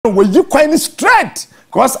we you quite straight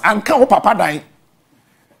because anka wo papa dan.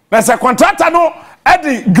 There's a contractor no at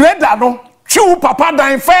the grader no chew papa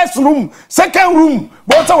dan first room, second room,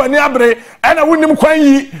 but when you abre and I wouldn't kwan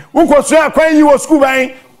yi, who go so kwan yi was school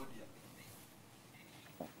ban.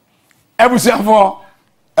 Everything for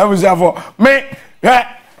me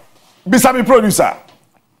Bisabi producer.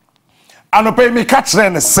 And pay me catch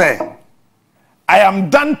and say I am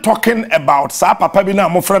done talking about Sa Papa Bina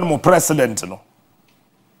mo friend mo president no.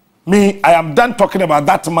 Me, I am done talking about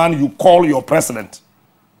that man you call your president.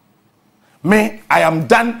 Me, I am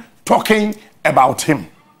done talking about him.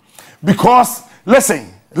 Because,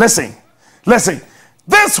 listen. This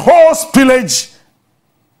whole spillage,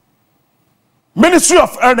 Ministry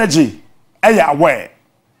of Energy, are you aware?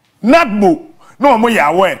 NADMO, no more you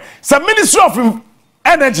aware. So Ministry of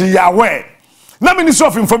Energy, you aware. Now Ministry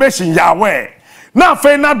of Information, you aware. Now for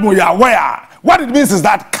NADMO, you aware. What it means is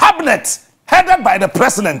that cabinet headed by the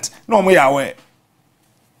president, no more aware.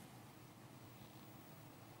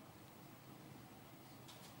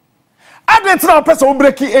 I didn't know person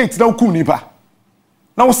breaking 8 now kunipa.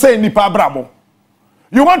 Now say nipa brabo.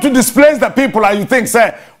 You want to displace the people and you think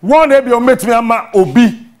say one day you met me ama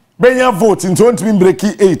obi benya vote into want to be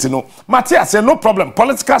breaking 8 no. Matthias say no problem,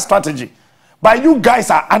 political strategy. But you guys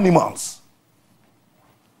are animals.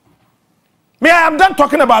 Me, I am done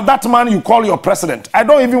talking about that man you call your president. I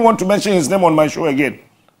don't even want to mention his name on my show again.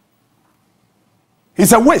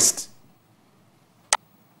 He's a waste.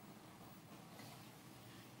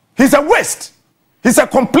 He's a waste. He's a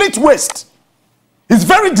complete waste. He's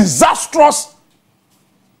very disastrous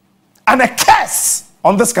and a curse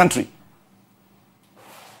on this country.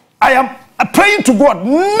 I am praying to God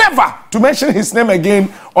never to mention his name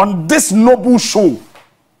again on this noble show.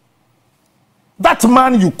 That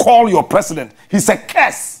man you call your president, he's a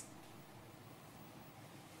curse.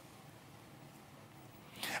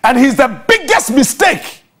 And he's the biggest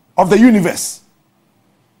mistake of the universe.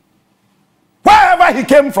 Wherever he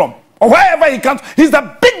came from, or wherever he comes, he's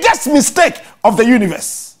the biggest mistake of the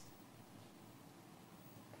universe.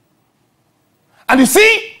 And you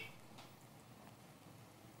see,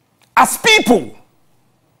 as people,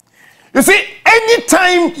 you see,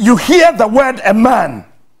 anytime you hear the word a man,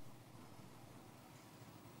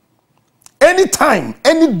 anytime,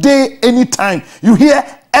 any day, anytime you hear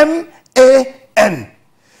M-A-N,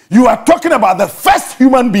 you are talking about the first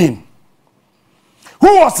human being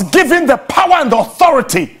who was given the power and the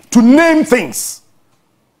authority to name things.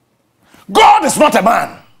 God is not a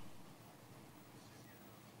man.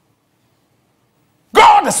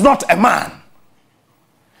 God is not a man.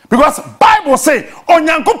 Because Bible say,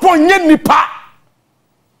 Onyankopon nye nipa.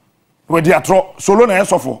 We diatro solo na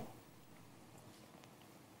esofo.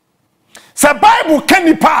 Se Bible ke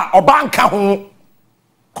nipa oba nka ho.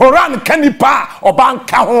 Quran ke nipa oba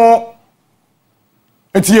nka ho.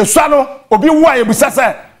 Enti Yesua no obi wo a yebusa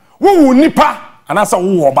se wo nipa anasa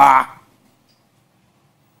wo oba.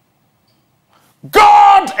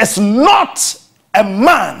 God is not a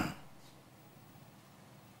man.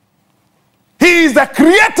 He is the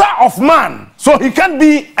creator of man, so he can't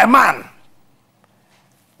be a man.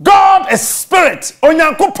 God is spirit.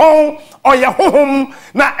 Onyankopon oyehohom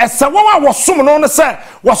na esewa wasum no se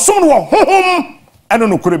wasum no hohom eno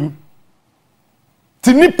no kurem.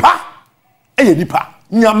 Ti nipa eye nipa.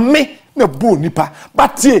 Nyame na bo nipa.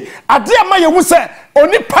 But ade ama yehu se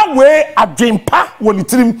onipa we adwempa woni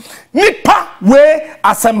tirim. Nipa we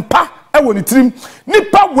asempa e woni tirim.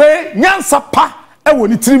 Nipa we nyansa pa e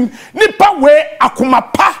woni tirim. Nipa we akoma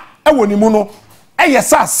pa e woni mu no. Eye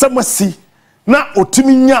sa asemasi na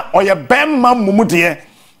otimi nya oye bemma mumude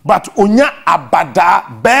but onya abada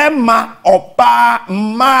bemma oba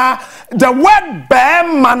ma. The word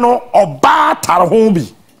bemma no oba tarho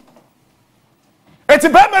bi. Eti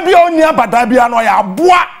bemma bi onya abada bi ano ya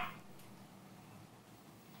aboa.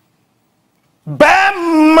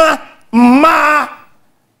 Bemma ma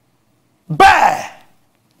bear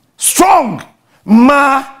strong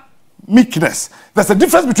ma meekness. There's a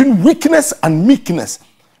difference between weakness and meekness.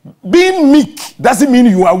 Being meek doesn't mean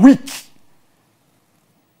you are weak.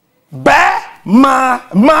 Bear ma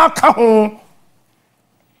kahon.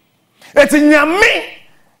 Eti nyame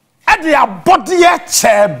ade abode ye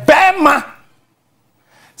che bear ma.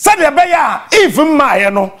 Said the bear even ma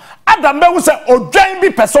no Adam be wo se odwan bi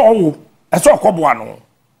pese owo eso okoboa no.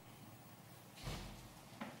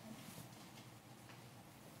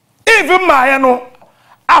 Even ma no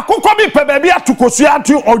akukọ bi pe baabi atukosu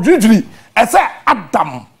atu odwidwiri ese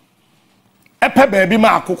Adam epe baabi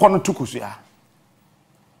ma akukọ no tukosu ya.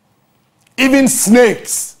 Even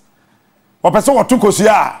snakes opese wo tukosu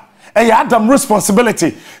ya Adam's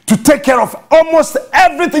responsibility to take care of almost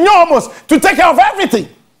everything. No, almost to take care of everything.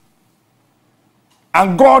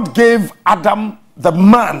 And God gave Adam, the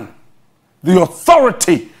man, the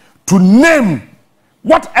authority to name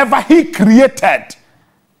whatever he created.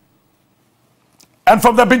 And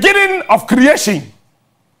from the beginning of creation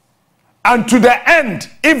and to the end,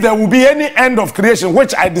 if there will be any end of creation,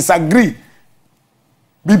 which I disagree,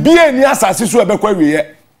 Bibia ni asase so ebekwa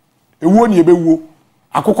wiye ewo ni ebewo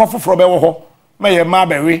akokọ foforo be wo ho ma ye ma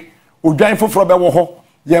bewe odwan foforo be wo ho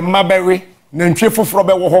ye ma bewe nantwe foforo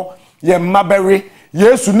be wo ho ye ma bewe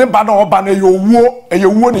Yesu ne ba na oba na ye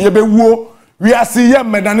owuo ne ye bewuo wi ase ye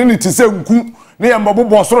medane ne tise nku ne ye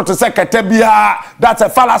mbobo soro te se kete bia. That's a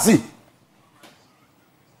fallacy.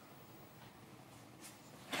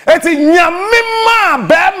 Eti nyamema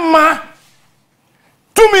bema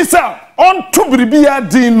to me sir on to bribia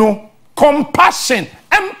dino compassion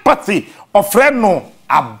empathy ofreno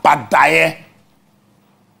abadaye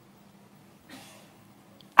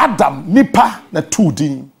Adam nipa na two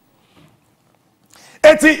din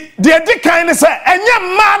eti de dikan ne say enye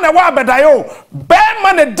ma na wa abadaye o be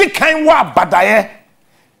ma na dikan wa abadaye.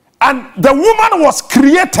 And the woman was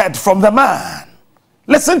created from the man.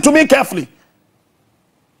 Listen to me carefully.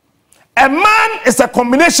 A man is a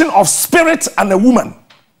combination of spirit and a woman.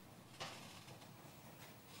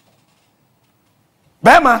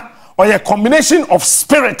 Bema or a combination of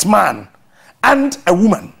spirit man and a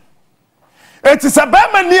woman. It is a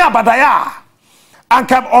bema ni abadaya. And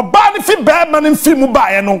kam obani fi bema ni fi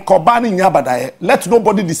mubaye no kobani ni abadaya. Let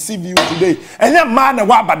nobody deceive you today. Enya man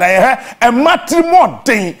wa abadaya he e matrimony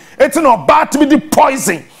thing. It's no bad to be the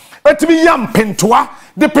poison. It be yam pentoa.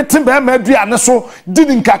 The petit bema aduane so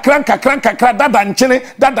didi nkakran dada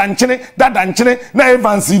nchene na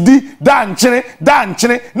evansi di da nchene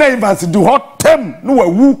na evansi di hotem no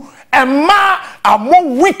wawu. A man are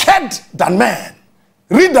more wicked than man.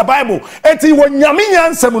 Read the Bible. Eti wo nyame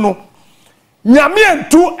nyansem no nyame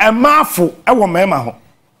entu emafo ewo mema ho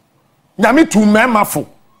nyame tu mema fo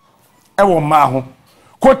ewo ma ho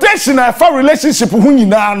quotation for relationship hu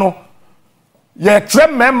nyina no ye tre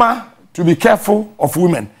mema to be careful of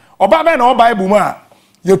women. Oba be na Bible mu a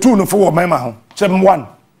ye tu no fo wo mema ho chem 1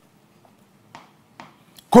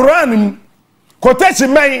 Quran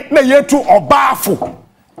quotation men na ye tu oba fo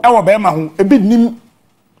ewo be ma ho ebi nim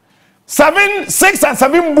 6 and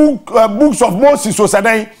 7 books of Moses so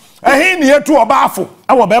sadan ehin ne ye tu oba fo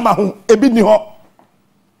ewo be ma ho ebi ni ho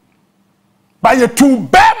ba ye tu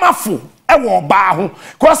be ma fo ewo oba ho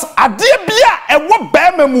cause ade bia ewo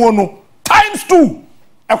be ma mu no times 2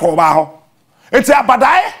 ekoba ho eti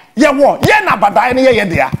abadaye ye wo ye na abadaye ne ye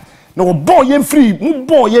dia na wo boy ye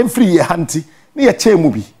free ye hanti ne ye che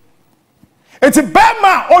mu bi eti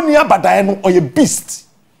bema oni abadaye no oye beast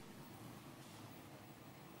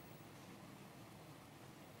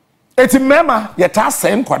eti mema ye ta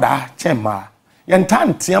sen kwada chema ye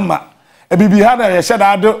ntantiama ebibi ha na ye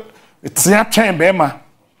sheda do tia twen bema.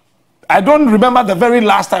 I don't remember the very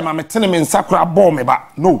last time I'm telling in Sakura bomb,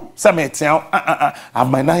 but no, I have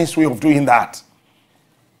my nice way of doing that.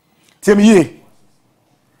 Tell me,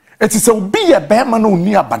 it is a be a bear man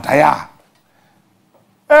near Badaya.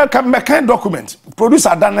 Can make a document, produce a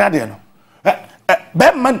Danadian.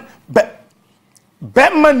 Bearman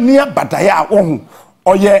near Badaya,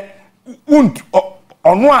 or ye wound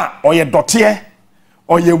or noir, or ye dotier,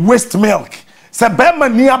 or ye waste milk. Say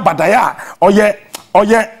bearman near Badaya, or ye,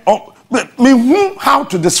 me how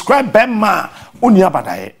to describe Bema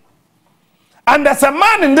Unyabadaye. And there's a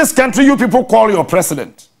man in this country you people call your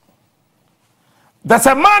president. There's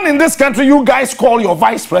a man in this country you guys call your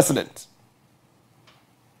vice president.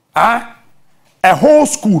 A whole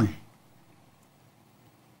school.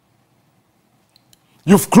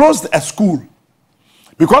 You've closed a school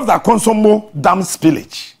because there consumo dam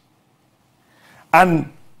spillage.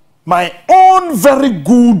 And my own very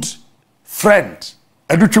good friend,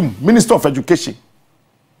 Minister of Education,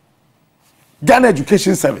 Ghana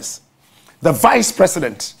Education Service, the Vice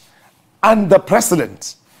President, and the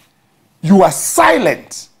President, you are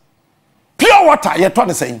silent. Pure water, you're trying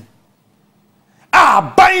to say.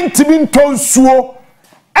 Buying Timin Tonsuo,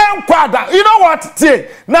 and Quada. You know what?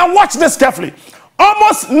 Now watch this carefully.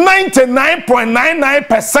 Almost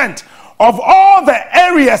 99.99% of all the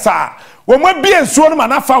areas are when we be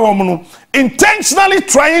intentionally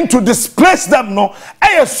trying to displace them, no,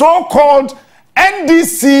 a so-called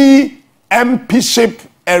NDC MP-ship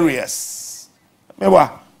areas.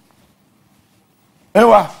 Mewa.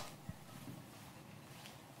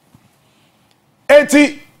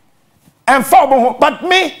 And but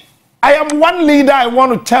me, I am one leader I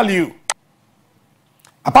want to tell you.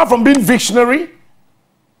 Apart from being visionary,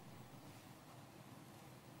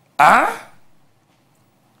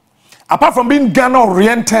 Apart from being Ghana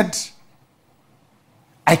oriented,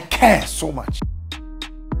 I care so much.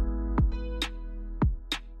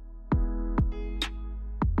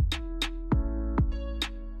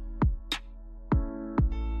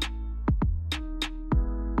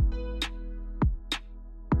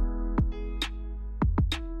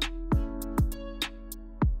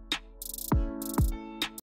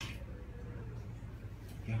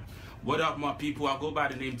 What up, my people? I go by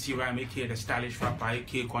the name T-Rhyme, aka the stylish rapper,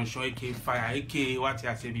 aka Conscious, aka Fire, aka what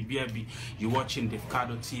I say, BBB. You're watching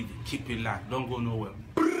Davcadotv. Keep it locked. Don't go nowhere.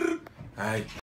 Aye.